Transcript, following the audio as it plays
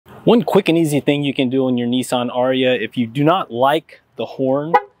One quick and easy thing you can do on your Nissan Ariya, if you do not like the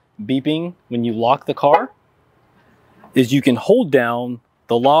horn beeping when you lock the car, is you can hold down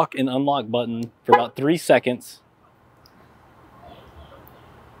the lock and unlock button for about 3 seconds.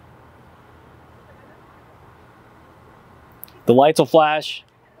 The lights will flash,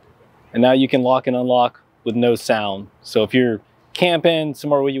 and now you can lock and unlock with no sound. So if you're camping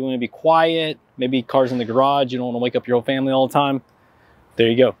somewhere where you want to be quiet, maybe cars in the garage, you don't want to wake up your whole family all the time, there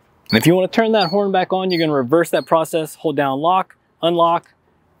you go. And if you want to turn that horn back on, you're going to reverse that process. Hold down lock, unlock,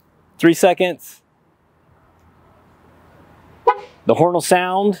 3 seconds. The horn will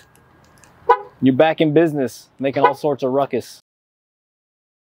sound. You're back in business, making all sorts of ruckus.